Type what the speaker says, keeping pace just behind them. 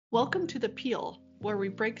Welcome to The Peel, where we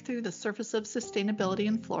break through the surface of sustainability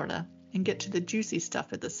in Florida and get to the juicy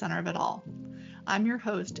stuff at the center of it all. I'm your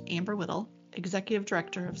host, Amber Whittle, Executive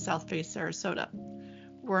Director of Southface Sarasota.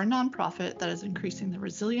 We're a nonprofit that is increasing the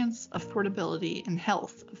resilience, affordability, and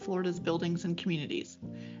health of Florida's buildings and communities,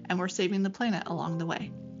 and we're saving the planet along the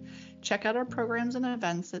way. Check out our programs and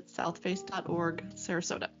events at southface.org,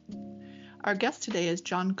 Sarasota. Our guest today is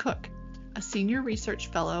John Cook, a Senior Research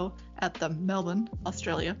Fellow at the Melbourne,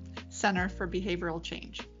 Australia, Center for Behavioral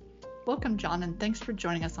Change. Welcome, John, and thanks for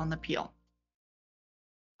joining us on The Peel.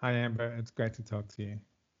 Hi, Amber. It's great to talk to you.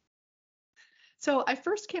 So I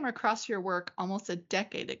first came across your work almost a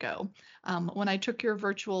decade ago when I took your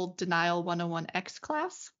virtual Denial 101X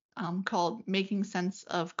class called Making Sense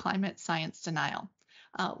of Climate Science Denial.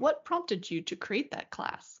 What prompted you to create that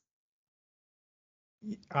class?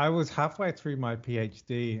 I was halfway through my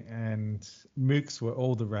PhD and MOOCs were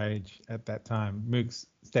all the rage at that time. MOOCs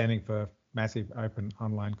standing for Massive Open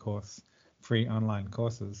Online Course, free online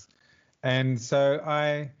courses. And so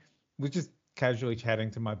I was just casually chatting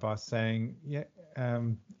to my boss saying,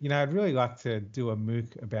 I'd really like to do a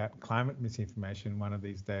MOOC about climate misinformation one of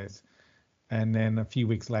these days. And then a few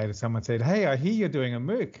weeks later, someone said, "Hey, I hear you're doing a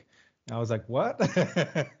MOOC." I was like, "What?"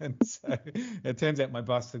 And so it turns out my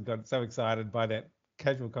boss had got so excited by that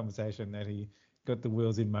casual conversation that he got the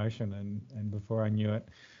wheels in motion, and before I knew it,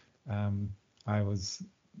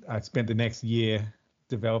 I spent the next year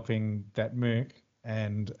developing that MOOC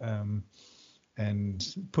and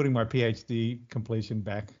putting my PhD completion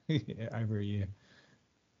back over a year.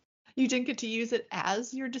 You didn't get to use it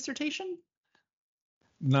as your dissertation?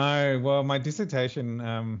 No, well, my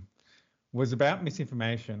dissertation was about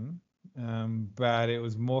misinformation, but it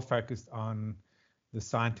was more focused on the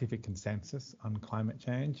scientific consensus on climate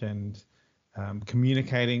change and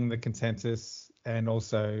communicating the consensus and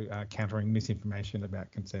also countering misinformation about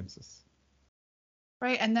consensus.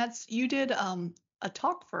 Right, and you did a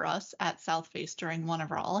talk for us at Southface during one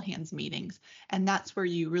of our all hands meetings, and that's where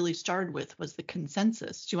you really started with was the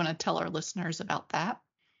consensus. Do you want to tell our listeners about that?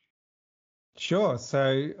 Sure.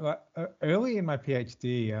 So early in my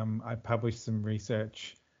PhD, I published some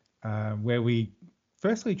research where we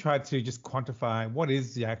firstly tried to just quantify what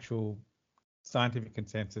is the actual scientific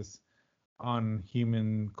consensus on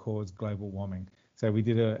human-caused global warming. So we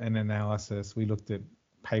did an analysis. We looked at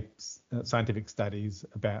scientific studies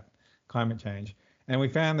about climate change, and we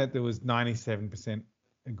found that there was 97%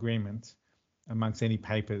 agreement amongst any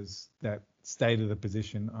papers that stated a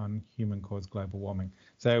position on human-caused global warming.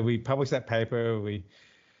 So we published that paper. We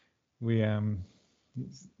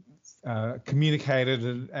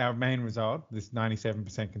communicated our main result, this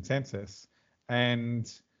 97% consensus,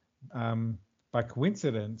 and by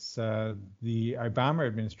coincidence, the Obama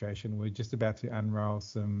administration were just about to unroll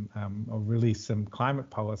or release some climate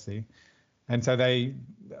policy, and so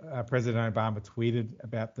President Obama tweeted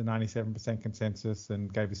about the 97% consensus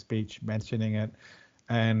and gave a speech mentioning it,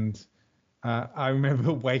 and I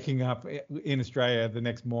remember waking up in Australia the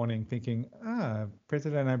next morning thinking,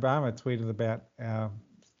 President Obama tweeted about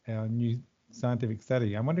our new scientific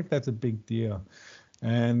study. I wonder if that's a big deal.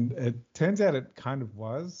 And it turns out it kind of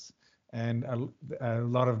was. And a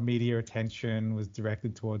lot of media attention was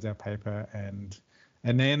directed towards our paper. And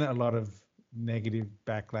then a lot of negative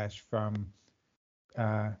backlash from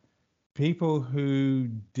people who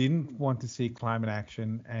didn't want to see climate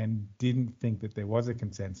action and didn't think that there was a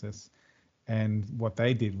consensus. And what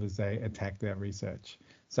they did was they attacked our research.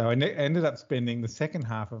 So I ended up spending the second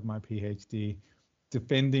half of my PhD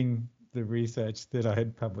defending the research that I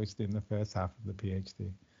had published in the first half of the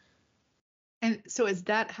PhD. And so is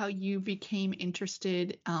that how you became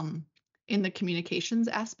interested in the communications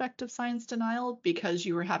aspect of science denial, because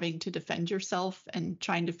you were having to defend yourself and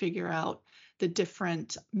trying to figure out the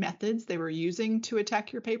different methods they were using to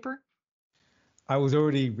attack your paper? I was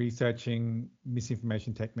already researching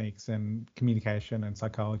misinformation techniques and communication and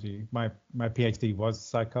psychology. My PhD was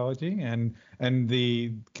psychology, and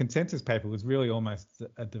the consensus paper was really almost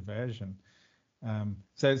a diversion.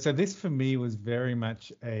 So this for me was very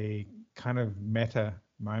much a kind of meta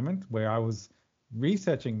moment where I was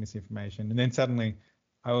researching misinformation, and then suddenly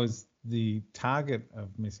I was the target of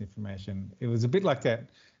misinformation. It was a bit like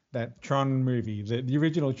that Tron movie, the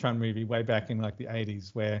original Tron movie way back in like the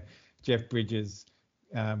 80s, where Jeff Bridges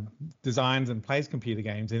designs and plays computer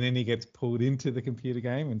games, and then he gets pulled into the computer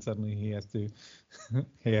game, and suddenly he has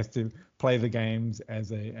to play the games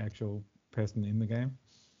as a actual person in the game.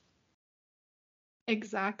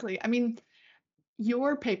 Exactly. I mean,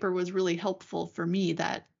 your paper was really helpful for me,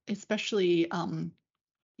 that especially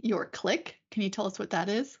your click. Can you tell us what that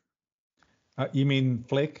is? You mean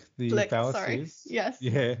Flick, the Flick, sorry. fallacies? Yes.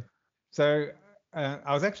 Yeah. So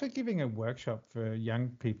I was actually giving a workshop for young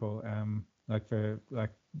people,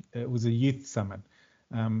 it was a youth summit,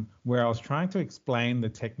 where I was trying to explain the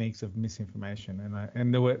techniques of misinformation,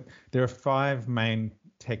 and there are 5 main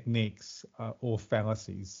techniques or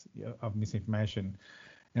fallacies of misinformation.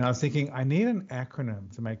 And I was thinking, I need an acronym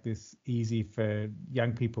to make this easy for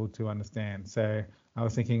young people to understand. So I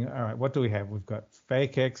was thinking, all right, what do we have? We've got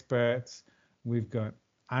fake experts, we've got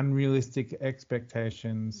unrealistic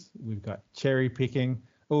expectations, we've got cherry picking.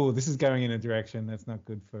 Oh, this is going in a direction that's not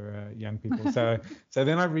good for young people. So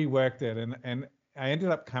then I reworked it, and I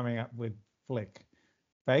ended up coming up with Flick: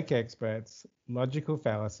 fake experts, logical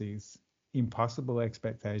fallacies, impossible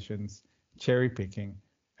expectations, cherry picking,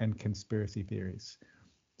 and conspiracy theories.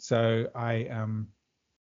 So I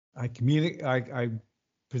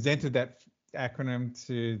presented that acronym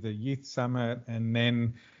to the youth summit, and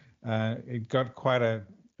then it got quite a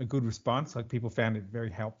good response. Like, people found it very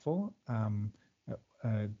helpful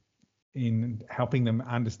in helping them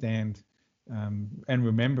understand and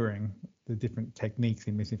remembering the different techniques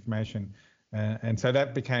in misinformation. And so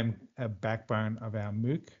that became a backbone of our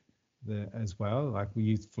MOOC as well. Like, we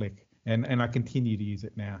used Flick, and I continue to use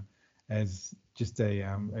it now as just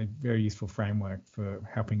a very useful framework for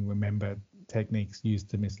helping remember techniques used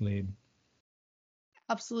to mislead.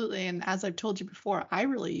 Absolutely. And as I've told you before, I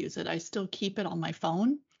really use it. I still keep it on my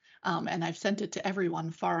phone. And I've sent it to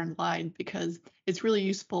everyone far and wide because it's really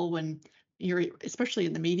useful when you're, especially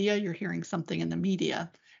in the media, you're hearing something in the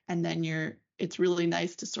media, and then it's really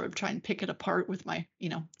nice to sort of try and pick it apart with my,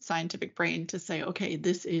 scientific brain to say, okay,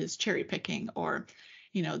 this is cherry picking, or,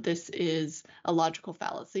 this is a logical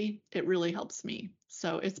fallacy. It really helps me.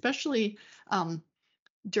 So especially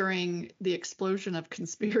during the explosion of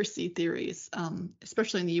conspiracy theories,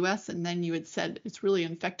 especially in the US. And then you had said it's really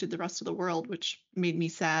infected the rest of the world, which made me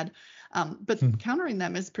sad. But countering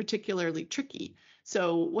them is particularly tricky.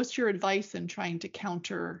 So what's your advice in trying to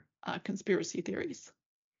counter conspiracy theories?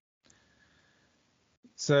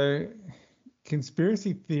 So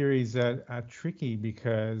conspiracy theories are tricky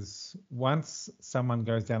because once someone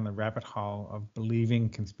goes down the rabbit hole of believing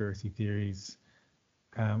conspiracy theories,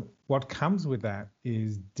 what comes with that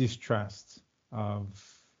is distrust of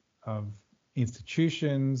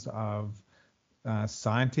institutions, of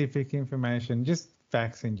scientific information, just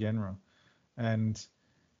facts in general. And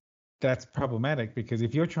that's problematic because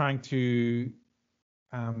if you're trying to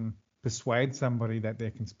persuade somebody that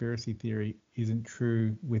their conspiracy theory isn't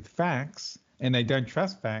true with facts, and they don't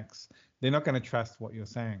trust facts, they're not going to trust what you're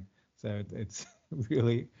saying. So it's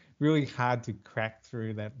really, really hard to crack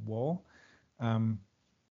through that wall.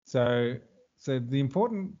 So the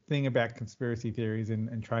important thing about conspiracy theories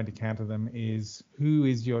and trying to counter them is, who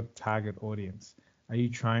is your target audience? Are you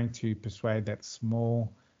trying to persuade that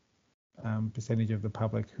small percentage of the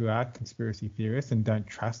public who are conspiracy theorists and don't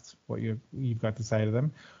trust what you've got to say to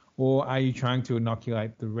them? Or are you trying to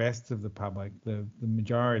inoculate the rest of the public, the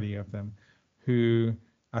majority of them, who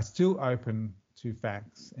are still open to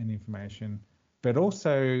facts and information, but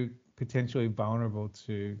also potentially vulnerable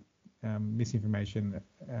to misinformation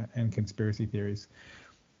and conspiracy theories?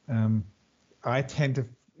 I tend to,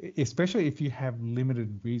 especially if you have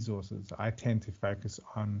limited resources, I tend to focus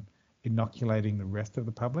on inoculating the rest of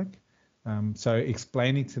the public. So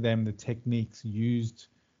explaining to them the techniques used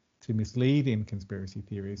to mislead in conspiracy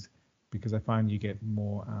theories, because I find you get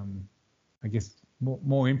more,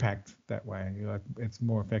 more impact that way. It's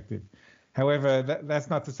more effective. However, that's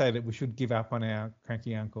not to say that we should give up on our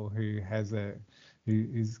cranky uncle who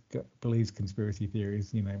believes conspiracy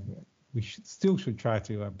theories. We still should try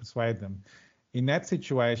to persuade them. In that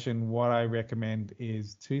situation, what I recommend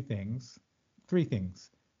is three things.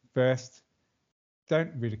 First,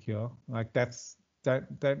 don't ridicule.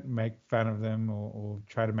 Don't make fun of them or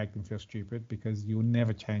try to make them feel stupid, because you'll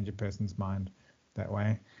never change a person's mind that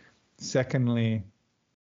way. Secondly,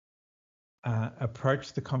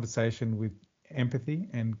 approach the conversation with empathy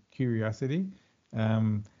and curiosity,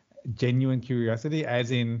 genuine curiosity,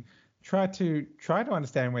 as in try to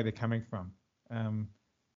understand where they're coming from,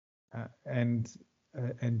 and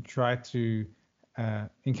try to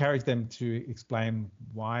encourage them to explain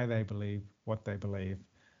why they believe what they believe.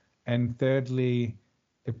 And thirdly,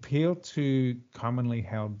 appeal to commonly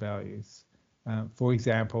held values. For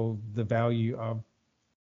example, the value of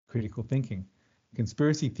critical thinking.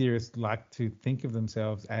 Conspiracy theorists like to think of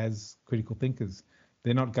themselves as critical thinkers.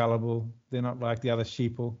 They're not gullible. They're not like the other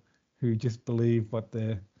sheeple who just believe what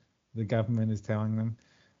the government is telling them.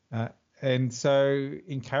 And so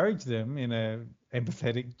encourage them in a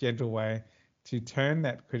empathetic, gentle way to turn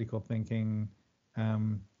that critical thinking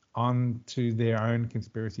onto their own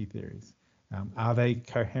conspiracy theories. Are they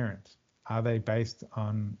coherent? Are they based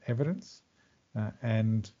on evidence?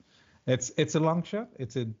 And it's a long shot.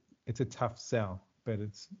 It's a tough sell, but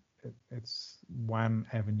it's one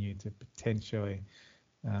avenue to potentially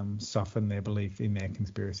soften their belief in their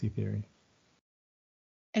conspiracy theory.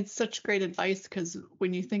 It's such great advice because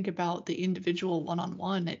when you think about the individual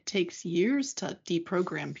one-on-one, it takes years to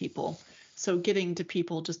deprogram people. So getting to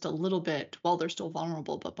people just a little bit while they're still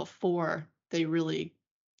vulnerable, but before they really,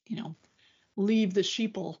 leave the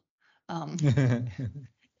sheeple, that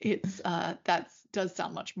does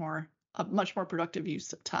sound a much more productive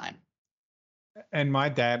use of time. And my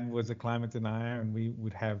dad was a climate denier, and we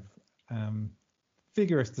would have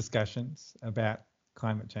vigorous discussions about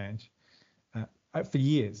climate change for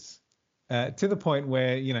years, to the point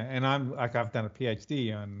where, and I've done a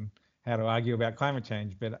PhD on how to argue about climate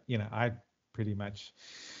change, but, I pretty much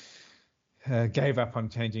gave up on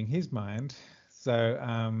changing his mind. So,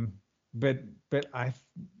 but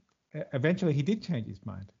eventually he did change his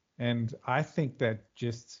mind. And I think that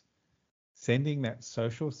just sending that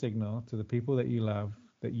social signal to the people that you love,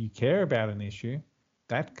 that you care about an issue,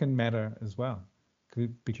 that can matter as well,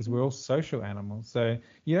 because we're all social animals. So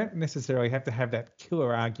you don't necessarily have to have that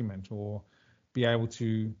killer argument or be able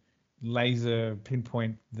to laser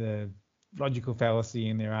pinpoint the logical fallacy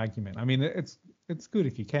in their argument. I mean, it's good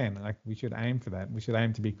if you can. Like, we should aim for that. We should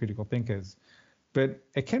aim to be critical thinkers. But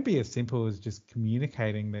it can be as simple as just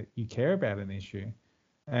communicating that you care about an issue,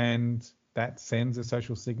 and that sends a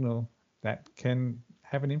social signal that can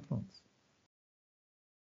have an influence.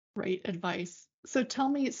 Great advice. So tell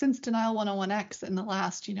me, since Denial 101X in the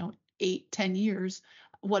last, 8-10 years,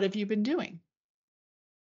 what have you been doing?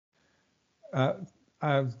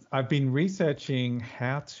 I've been researching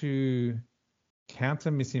how to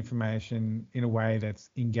counter misinformation in a way that's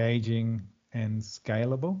engaging and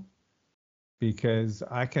scalable, because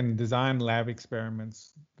I can design lab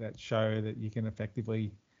experiments that show that you can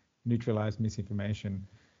effectively neutralize misinformation.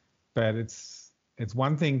 But it's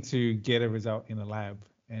one thing to get a result in a lab,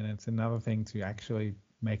 and it's another thing to actually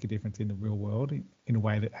make a difference in the real world in a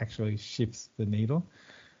way that actually shifts the needle.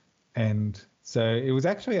 And so it was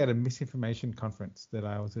actually at a misinformation conference that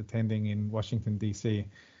I was attending in Washington, D.C.,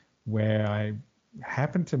 where I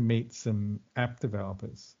happened to meet some app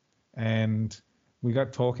developers. And we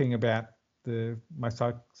got talking about my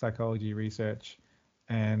psychology research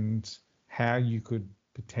and how you could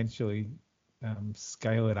potentially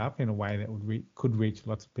scale it up in a way that could reach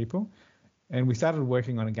lots of people. And we started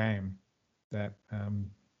working on a game that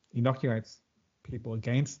inoculates people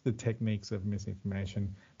against the techniques of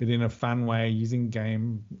misinformation, but in a fun way, using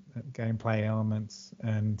gameplay elements.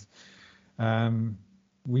 And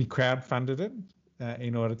we crowdfunded it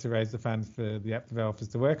in order to raise the funds for the app developers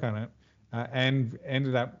to work on it, and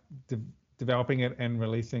ended up developing it and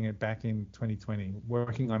releasing it back in 2020,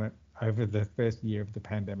 working on it over the first year of the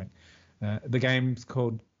pandemic. The game's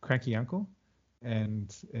called Cranky Uncle,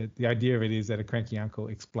 and the idea of it is that a cranky uncle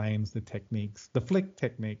explains the flick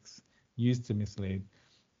techniques used to mislead,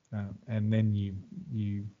 and then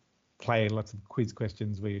you play lots of quiz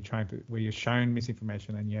questions where you're shown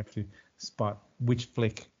misinformation and you have to spot which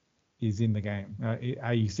flick is in the game.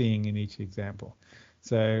 Are you seeing in each example?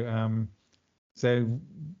 So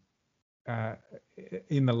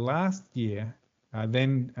in the last year,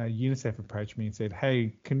 then UNICEF approached me and said,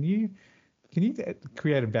 "Hey, can you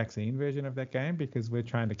create a vaccine version of that game, because we're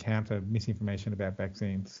trying to counter misinformation about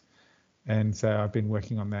vaccines?" And so I've been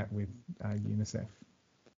working on that with UNICEF.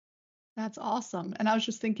 That's awesome. And I was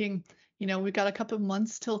just thinking, we've got a couple of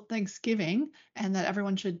months till Thanksgiving, and that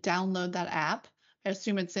everyone should download that app. I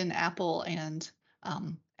assume it's in Apple and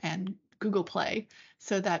Google Play,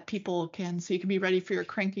 so that you can be ready for your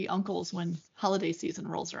cranky uncles when holiday season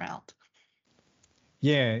rolls around.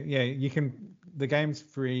 Yeah, you can. The game's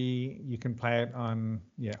free. You can play it on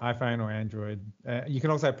iPhone or Android. You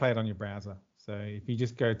can also play it on your browser. So if you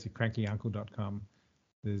just go to crankyuncle.com,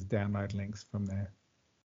 there's download links from there.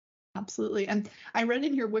 Absolutely. And I read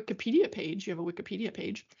in your Wikipedia page, you have a Wikipedia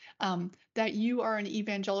page, that you are an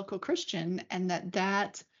evangelical Christian, and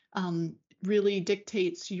that really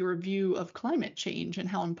dictates your view of climate change and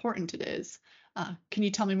how important it is. Can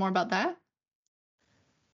you tell me more about that?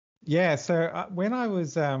 Yeah, so when I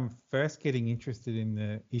was first getting interested in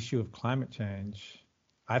the issue of climate change,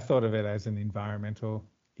 I thought of it as an environmental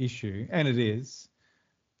issue, and it is.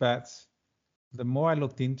 But the more I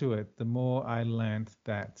looked into it, the more I learned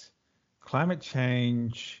that climate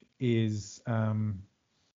change is the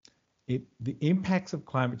impacts of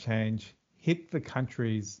climate change hit the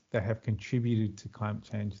countries that have contributed to climate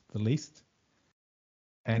change the least.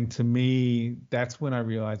 And to me, that's when I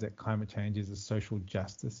realized that climate change is a social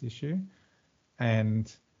justice issue,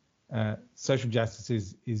 and social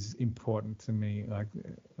justice is important to me.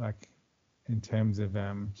 Like in terms of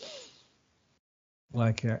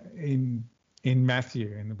in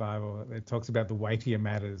Matthew in the Bible, it talks about the weightier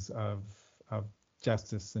matters of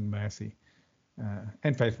justice and mercy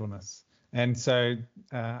and faithfulness. And so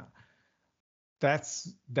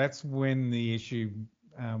that's when the issue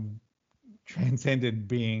transcended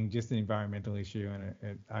being just an environmental issue,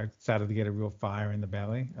 and I started to get a real fire in the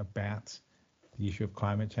belly about the issue of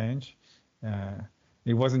climate change.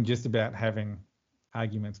 It wasn't just about having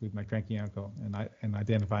arguments with my cranky uncle and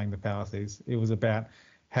identifying the fallacies. It was about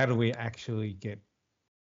how do we actually get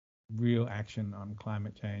real action on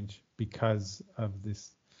climate change because of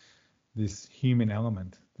this human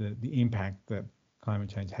element, the impact that climate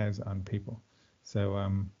change has on people. So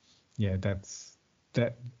yeah, that's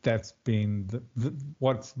been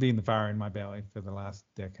what's been the fire in my belly for the last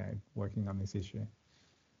decade, working on this issue.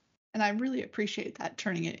 And I really appreciate that,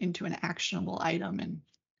 turning it into an actionable item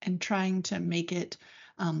and trying to make it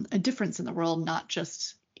a difference in the world, not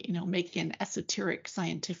just making an esoteric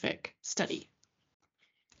scientific study.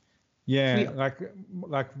 Yeah,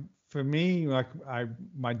 like for me,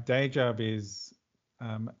 my day job is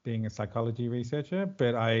being a psychology researcher,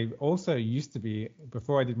 but I also used to be,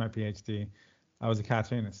 before I did my PhD, I was a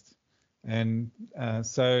cartoonist. And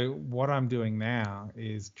so what I'm doing now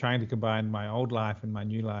is trying to combine my old life and my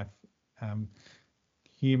new life,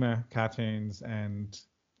 humor, cartoons, and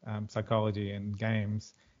psychology and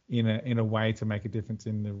games in a way to make a difference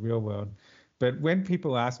in the real world. But when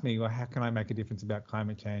people ask me, well, how can I make a difference about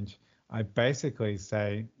climate change? I basically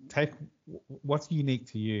say, take what's unique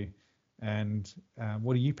to you, and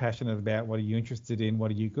what are you passionate about? What are you interested in?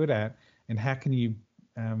 What are you good at? And how can you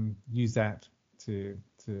use that to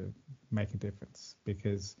make a difference?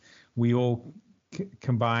 Because we all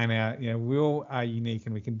combine we all are unique,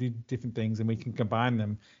 and we can do different things, and we can combine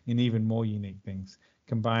them in even more unique things.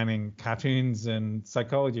 Combining cartoons and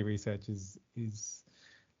psychology research is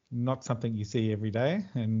not something you see every day,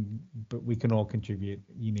 but we can all contribute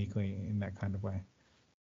uniquely in that kind of way.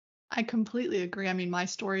 I completely agree. I mean, my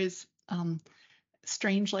story is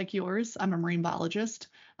strange like yours. I'm a marine biologist.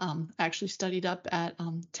 I actually studied up at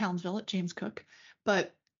Townsville at James Cook,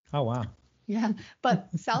 but oh wow. Yeah,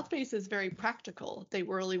 but Southface is very practical. They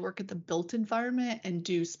really work at the built environment and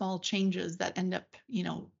do small changes that end up,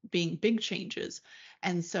 being big changes.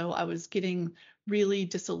 And so I was getting really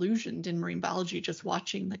disillusioned in marine biology, just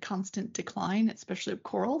watching the constant decline, especially of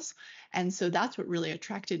corals. And so that's what really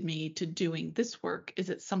attracted me to doing this work. Is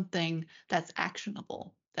it something that's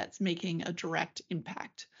actionable, that's making a direct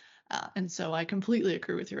impact? And so I completely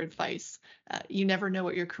agree with your advice. You never know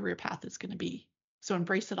what your career path is going to be. So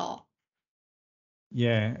embrace it all.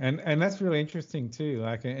 Yeah, and that's really interesting too.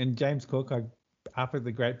 Like in James Cook, up at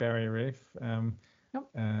the Great Barrier Reef,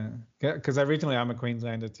 because originally I'm a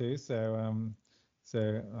Queenslander too, so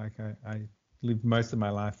like I lived most of my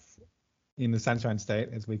life in the Sunshine State,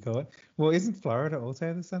 as we call it. Well, isn't Florida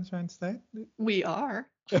also the Sunshine State? We are.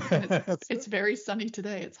 It's very sunny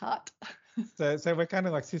today. It's hot. So we're kind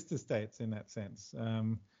of like sister states in that sense.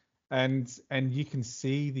 And you can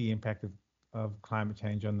see the impact of climate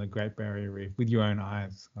change on the Great Barrier Reef with your own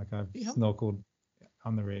eyes. Like I've snorkeled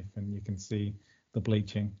on the reef, and you can see the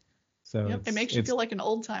bleaching. So it makes you feel like an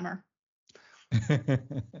old timer.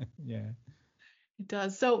 Yeah, it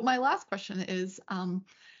does. So my last question is,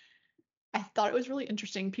 I thought it was really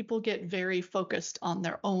interesting. People get very focused on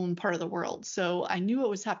their own part of the world. So I knew what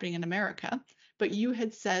was happening in America, but you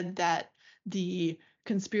had said that the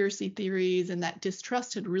conspiracy theories and that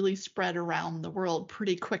distrust had really spread around the world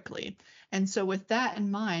pretty quickly. And so with that in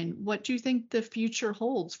mind, what do you think the future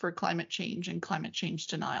holds for climate change and climate change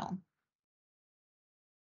denial?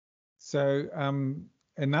 So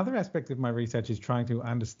another aspect of my research is trying to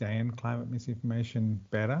understand climate misinformation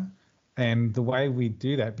better. And the way we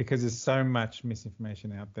do that, because there's so much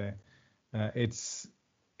misinformation out there, it's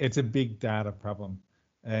a big data problem.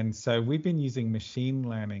 And so we've been using machine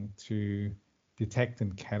learning to detect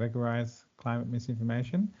and categorize climate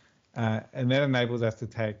misinformation. And that enables us to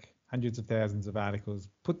take hundreds of thousands of articles,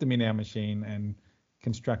 put them in our machine, and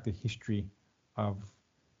construct a history of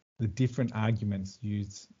the different arguments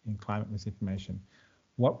used in climate misinformation.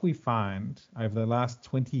 What we find over the last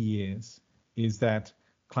 20 years is that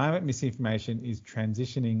climate misinformation is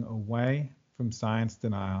transitioning away from science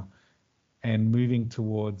denial and moving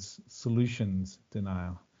towards solutions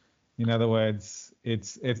denial. In other words,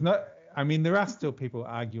 it's not, I mean, there are still people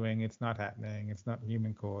arguing it's not happening, it's not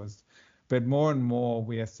human caused, but more and more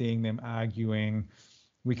we are seeing them arguing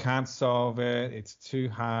we can't solve it, it's too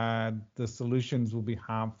hard, the solutions will be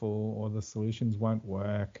harmful, or the solutions won't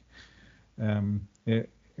work. The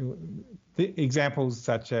examples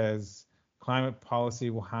such as climate policy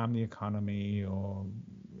will harm the economy, or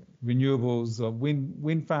renewables or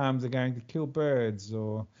wind farms are going to kill birds,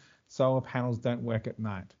 or solar panels don't work at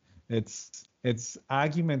night. It's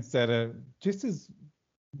arguments that are just as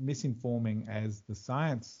misinforming as the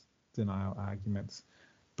science denial arguments,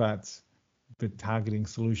 but targeting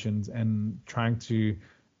solutions and trying to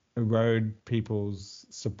erode people's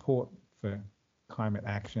support for climate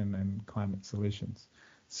action and climate solutions.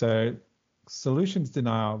 So solutions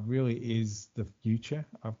denial really is the future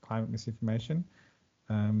of climate misinformation.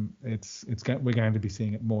 We're going to be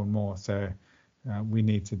seeing it more and more. So we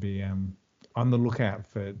need to be on the lookout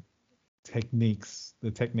for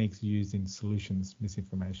the techniques used in solutions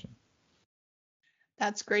misinformation.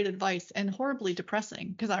 That's great advice, and horribly depressing,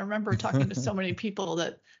 because I remember talking to so many people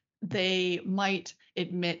that they might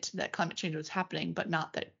admit that climate change was happening, but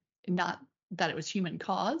not that it was human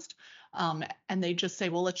caused. And they just say,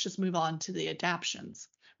 well, let's just move on to the adaptions.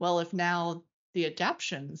 Well, if now the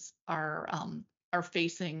adaptions are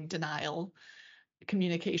facing denial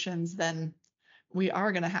communications, then we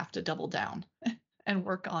are going to have to double down and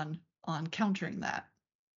work on countering that.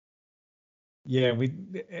 Yeah, we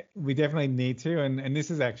definitely need to, and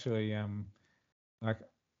this is actually like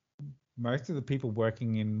most of the people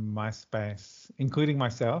working in my space, including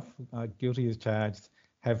myself, guilty as charged,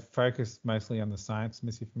 have focused mostly on the science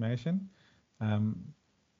misinformation.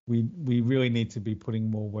 We really need to be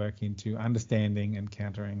putting more work into understanding and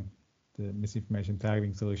countering the misinformation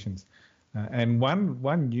targeting solutions. And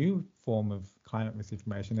one new form of climate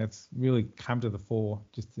misinformation that's really come to the fore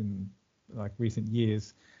just in like recent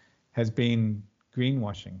years has been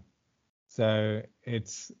greenwashing. So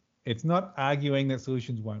it's not arguing that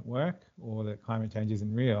solutions won't work or that climate change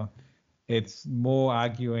isn't real. It's more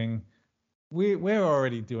arguing we're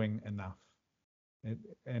already doing enough.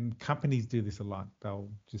 And companies do this a lot. They'll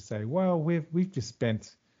just say, well, we've just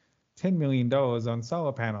spent $10 million on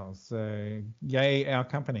solar panels. So yay, our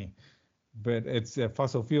company. But it's a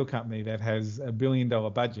fossil fuel company that has $1 billion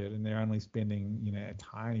budget, and they're only spending, a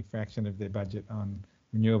tiny fraction of their budget on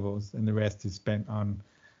renewables, and the rest is spent on,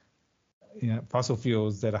 fossil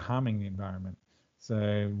fuels that are harming the environment.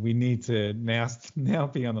 So we need to now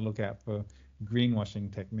be on the lookout for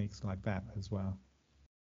greenwashing techniques like that as well.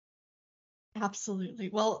 Absolutely.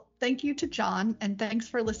 Well, thank you to John, and thanks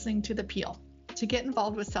for listening to The Peel. To get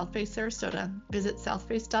involved with Southface Sarasota, visit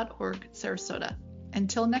southface.org/Sarasota.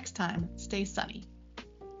 Until next time, stay sunny.